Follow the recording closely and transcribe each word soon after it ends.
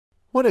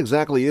What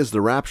exactly is the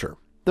rapture?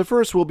 The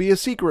first will be a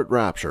secret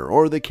rapture,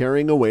 or the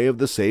carrying away of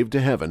the saved to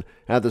heaven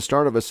at the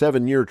start of a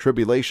 7-year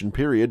tribulation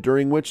period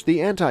during which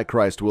the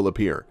antichrist will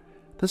appear.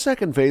 The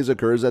second phase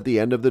occurs at the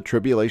end of the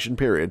tribulation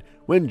period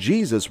when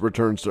Jesus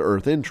returns to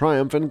earth in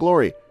triumph and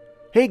glory.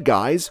 Hey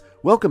guys,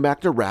 welcome back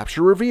to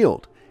Rapture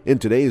Revealed. In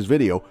today's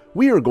video,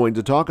 we are going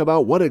to talk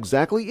about what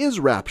exactly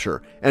is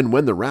rapture and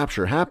when the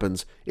rapture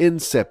happens in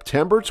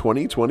September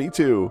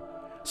 2022.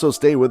 So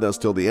stay with us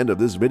till the end of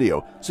this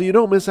video so you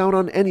don't miss out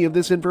on any of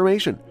this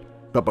information.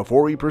 But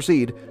before we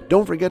proceed,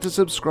 don't forget to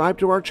subscribe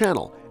to our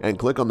channel and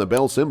click on the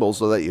bell symbol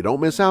so that you don't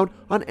miss out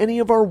on any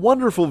of our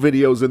wonderful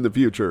videos in the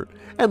future.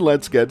 And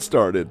let's get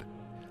started.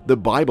 The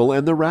Bible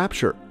and the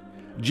Rapture.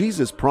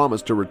 Jesus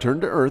promised to return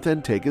to earth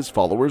and take his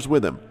followers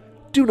with him.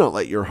 Do not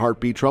let your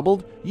heart be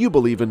troubled. You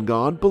believe in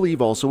God,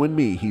 believe also in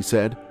me, he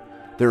said.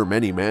 There are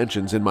many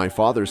mansions in my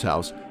Father's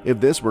house.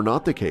 If this were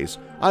not the case,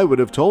 I would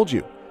have told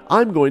you.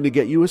 I'm going to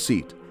get you a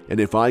seat, and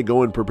if I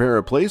go and prepare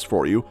a place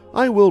for you,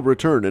 I will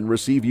return and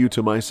receive you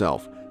to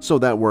myself, so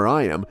that where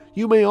I am,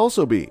 you may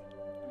also be.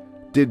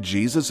 Did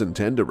Jesus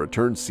intend to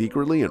return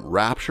secretly and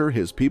rapture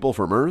his people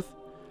from earth,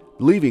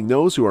 leaving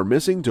those who are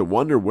missing to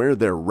wonder where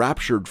their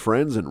raptured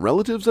friends and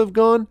relatives have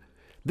gone?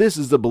 This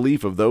is the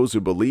belief of those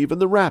who believe in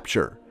the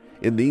rapture.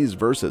 In these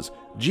verses,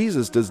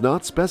 Jesus does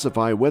not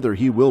specify whether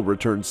he will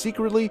return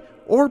secretly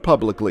or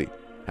publicly.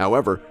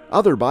 However,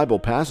 other Bible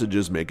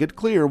passages make it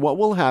clear what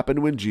will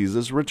happen when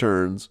Jesus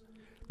returns.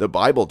 The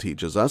Bible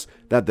teaches us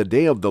that the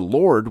day of the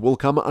Lord will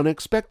come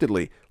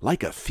unexpectedly,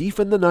 like a thief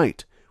in the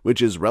night,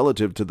 which is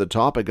relative to the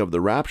topic of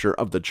the rapture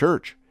of the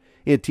church.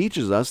 It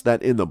teaches us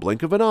that in the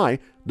blink of an eye,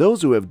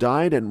 those who have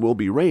died and will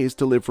be raised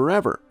to live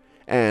forever,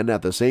 and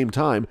at the same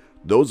time,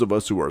 those of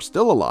us who are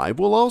still alive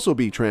will also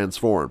be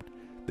transformed.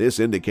 This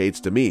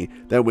indicates to me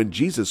that when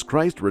Jesus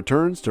Christ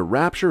returns to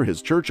rapture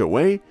his church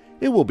away,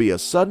 it will be a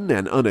sudden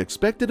and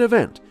unexpected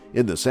event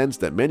in the sense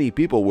that many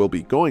people will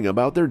be going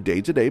about their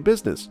day-to-day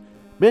business.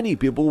 Many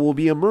people will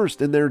be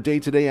immersed in their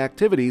day-to-day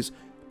activities.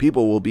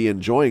 People will be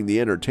enjoying the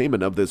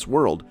entertainment of this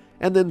world,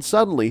 and then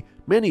suddenly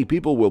many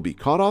people will be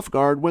caught off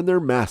guard when their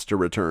master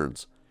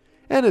returns.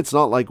 And it's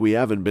not like we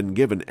haven't been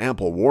given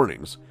ample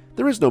warnings.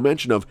 There is no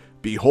mention of,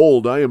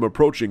 "Behold, I am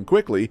approaching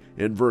quickly,"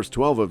 in verse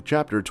 12 of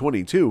chapter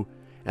 22.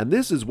 And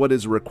this is what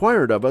is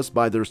required of us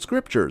by the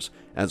Scriptures,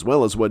 as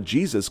well as what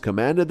Jesus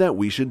commanded that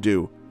we should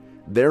do.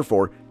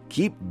 Therefore,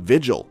 keep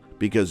vigil,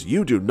 because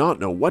you do not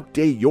know what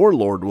day your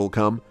Lord will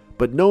come.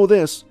 But know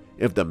this,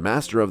 if the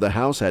master of the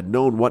house had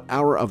known what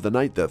hour of the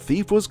night the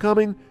thief was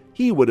coming,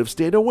 he would have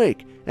stayed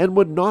awake and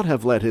would not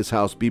have let his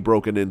house be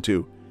broken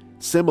into.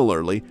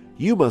 Similarly,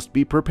 you must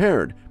be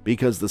prepared,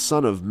 because the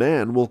Son of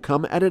Man will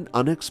come at an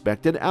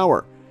unexpected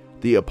hour.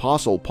 The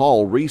Apostle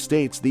Paul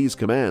restates these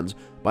commands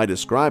by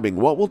describing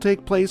what will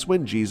take place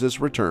when Jesus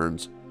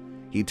returns.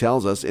 He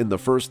tells us in the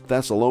 1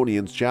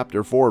 Thessalonians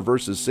chapter 4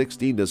 verses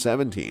 16 to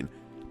 17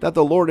 that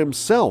the Lord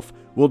himself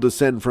will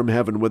descend from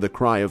heaven with a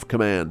cry of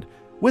command,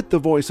 with the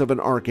voice of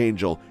an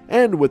archangel,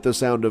 and with the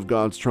sound of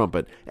God's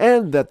trumpet,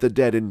 and that the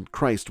dead in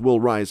Christ will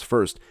rise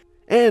first,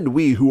 and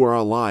we who are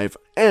alive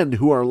and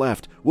who are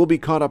left will be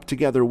caught up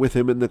together with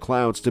him in the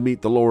clouds to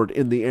meet the Lord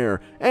in the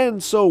air,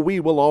 and so we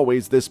will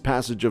always. This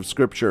passage of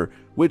Scripture,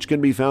 which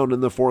can be found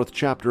in the 4th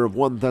chapter of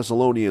 1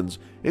 Thessalonians,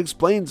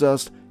 explains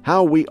us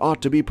how we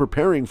ought to be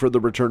preparing for the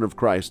return of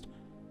Christ.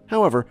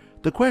 However,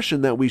 the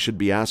question that we should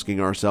be asking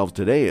ourselves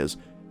today is,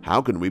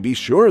 how can we be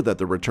sure that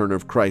the return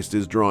of Christ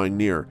is drawing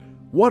near?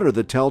 What are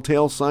the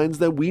telltale signs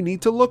that we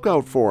need to look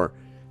out for?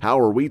 How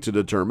are we to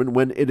determine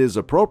when it is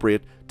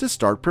appropriate to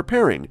start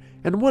preparing?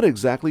 And what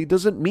exactly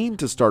does it mean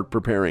to start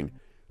preparing?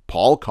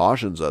 Paul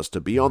cautions us to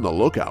be on the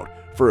lookout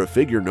for a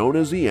figure known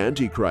as the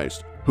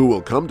Antichrist, who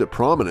will come to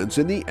prominence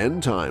in the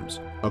end times.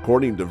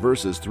 According to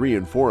verses 3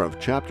 and 4 of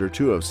chapter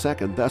 2 of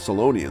 2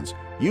 Thessalonians,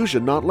 you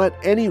should not let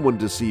anyone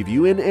deceive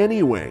you in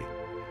any way,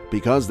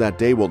 because that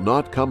day will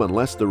not come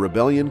unless the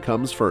rebellion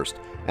comes first,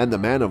 and the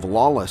man of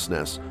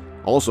lawlessness,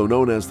 also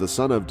known as the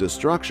son of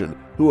destruction,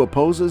 who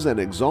opposes and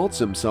exalts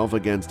himself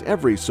against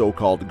every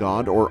so-called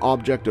God or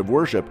object of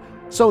worship,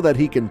 so that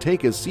he can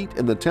take his seat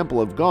in the temple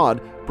of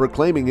God,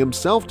 proclaiming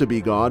himself to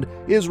be God,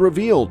 is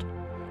revealed.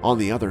 On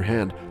the other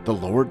hand, the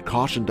Lord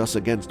cautioned us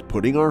against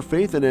putting our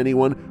faith in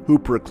anyone who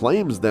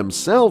proclaims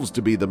themselves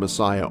to be the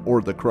Messiah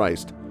or the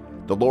Christ.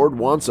 The Lord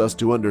wants us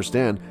to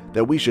understand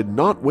that we should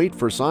not wait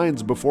for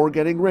signs before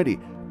getting ready,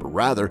 but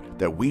rather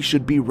that we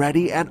should be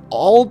ready at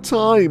all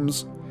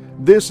times.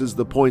 This is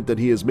the point that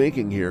he is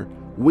making here.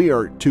 We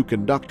are to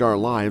conduct our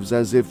lives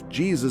as if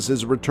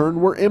Jesus' return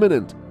were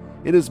imminent.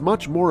 It is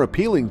much more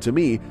appealing to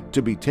me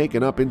to be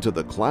taken up into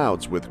the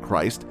clouds with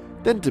Christ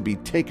than to be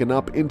taken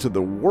up into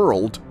the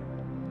world.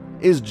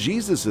 Is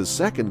Jesus'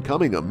 second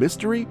coming a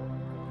mystery?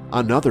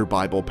 Another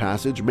Bible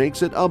passage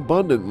makes it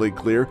abundantly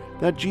clear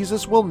that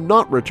Jesus will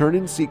not return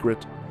in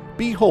secret.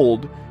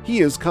 Behold,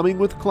 he is coming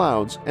with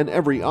clouds, and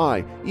every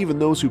eye, even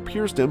those who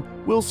pierced him,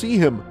 will see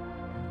him.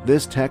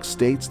 This text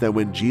states that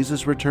when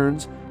Jesus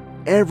returns,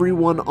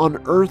 everyone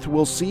on earth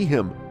will see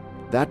him.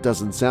 That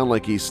doesn't sound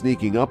like he's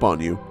sneaking up on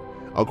you.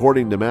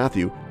 According to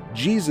Matthew,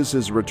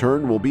 Jesus'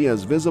 return will be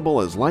as visible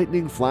as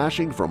lightning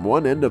flashing from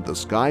one end of the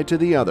sky to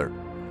the other.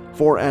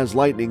 For as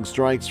lightning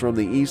strikes from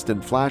the east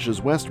and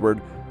flashes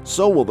westward,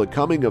 so will the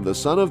coming of the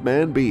Son of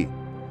Man be.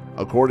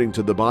 According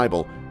to the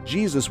Bible,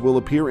 Jesus will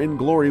appear in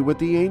glory with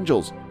the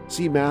angels.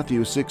 See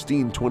Matthew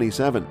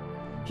 16:27.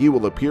 He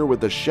will appear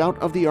with the shout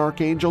of the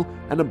archangel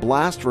and a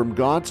blast from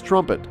God's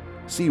trumpet.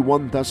 See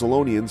 1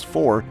 Thessalonians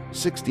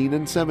 4:16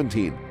 and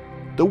 17.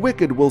 The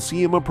wicked will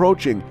see him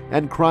approaching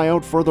and cry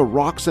out for the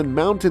rocks and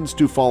mountains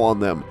to fall on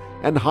them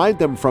and hide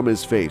them from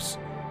his face.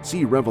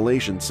 See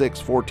Revelation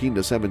 6:14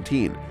 to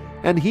 17.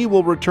 And he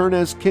will return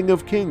as King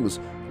of Kings,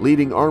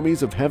 leading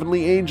armies of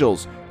heavenly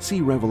angels.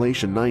 See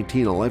Revelation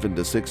 19:11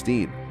 to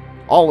 16.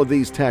 All of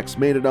these texts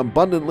made it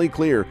abundantly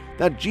clear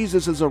that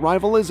Jesus'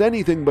 arrival is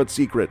anything but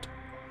secret.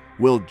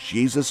 Will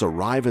Jesus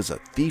arrive as a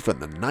thief in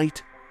the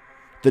night?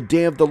 The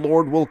day of the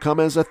Lord will come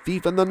as a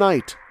thief in the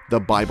night, the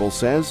Bible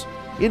says,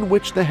 in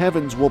which the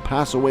heavens will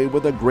pass away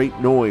with a great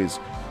noise,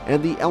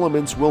 and the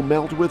elements will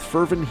melt with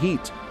fervent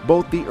heat.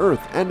 Both the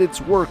earth and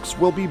its works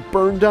will be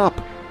burned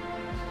up.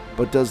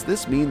 But does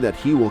this mean that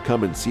he will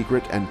come in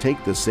secret and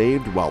take the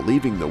saved while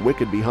leaving the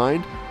wicked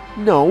behind?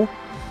 No.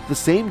 The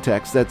same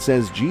text that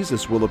says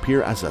Jesus will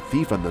appear as a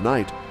thief in the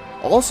night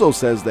also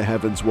says the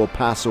heavens will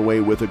pass away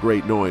with a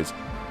great noise.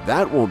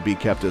 That won't be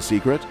kept a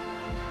secret.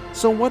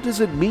 So what does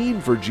it mean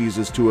for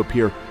Jesus to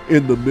appear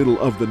in the middle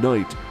of the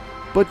night?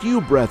 But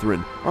you,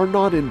 brethren, are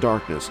not in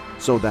darkness,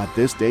 so that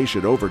this day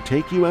should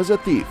overtake you as a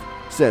thief,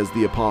 says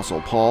the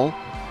Apostle Paul.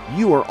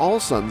 You are all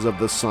sons of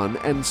the Son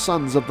and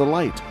sons of the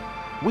light.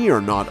 We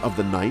are not of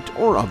the night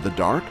or of the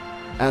dark.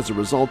 As a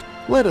result,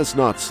 let us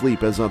not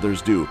sleep as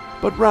others do,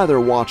 but rather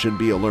watch and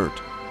be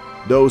alert.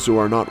 Those who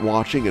are not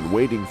watching and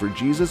waiting for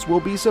Jesus will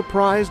be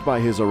surprised by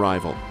his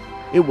arrival.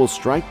 It will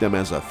strike them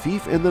as a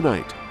thief in the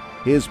night.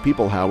 His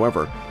people,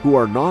 however, who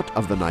are not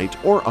of the night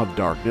or of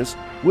darkness,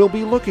 will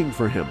be looking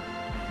for him.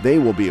 They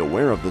will be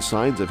aware of the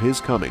signs of his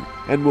coming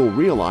and will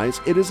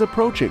realize it is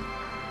approaching.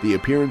 The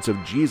appearance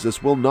of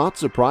Jesus will not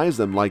surprise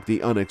them like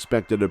the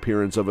unexpected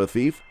appearance of a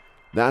thief.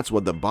 That's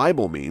what the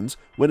Bible means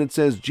when it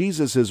says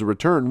Jesus'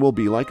 return will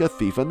be like a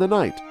thief in the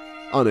night,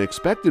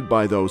 unexpected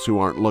by those who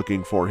aren't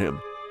looking for him.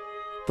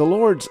 The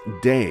Lord's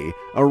day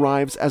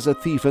arrives as a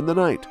thief in the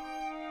night.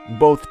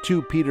 Both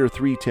 2 Peter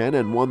 3:10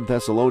 and 1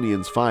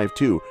 Thessalonians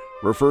 5:2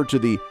 refer to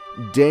the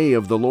day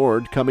of the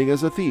Lord coming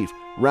as a thief,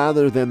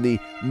 rather than the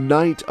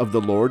night of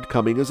the Lord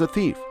coming as a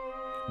thief.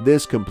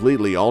 This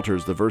completely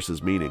alters the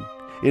verse's meaning.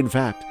 In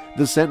fact,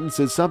 the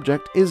sentence's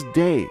subject is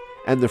day,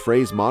 and the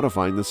phrase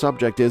modifying the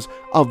subject is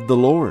of the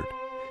Lord.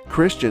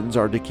 Christians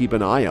are to keep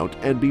an eye out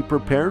and be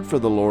prepared for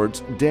the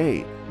Lord's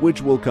day,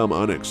 which will come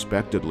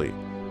unexpectedly.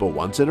 But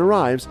once it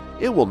arrives,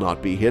 it will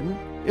not be hidden.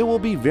 It will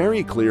be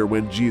very clear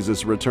when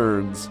Jesus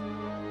returns.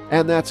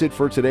 And that's it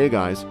for today,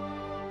 guys.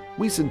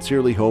 We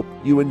sincerely hope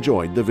you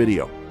enjoyed the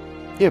video.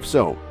 If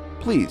so,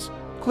 please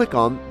click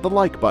on the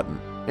like button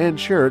and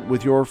share it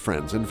with your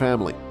friends and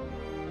family.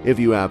 If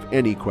you have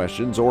any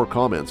questions or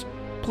comments,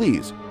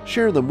 please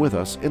share them with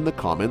us in the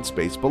comment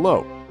space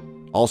below.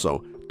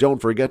 Also,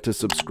 don't forget to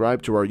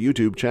subscribe to our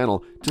YouTube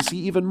channel to see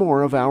even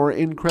more of our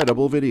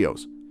incredible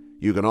videos.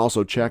 You can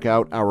also check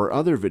out our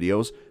other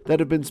videos that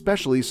have been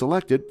specially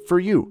selected for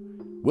you.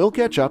 We'll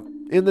catch up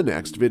in the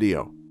next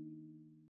video.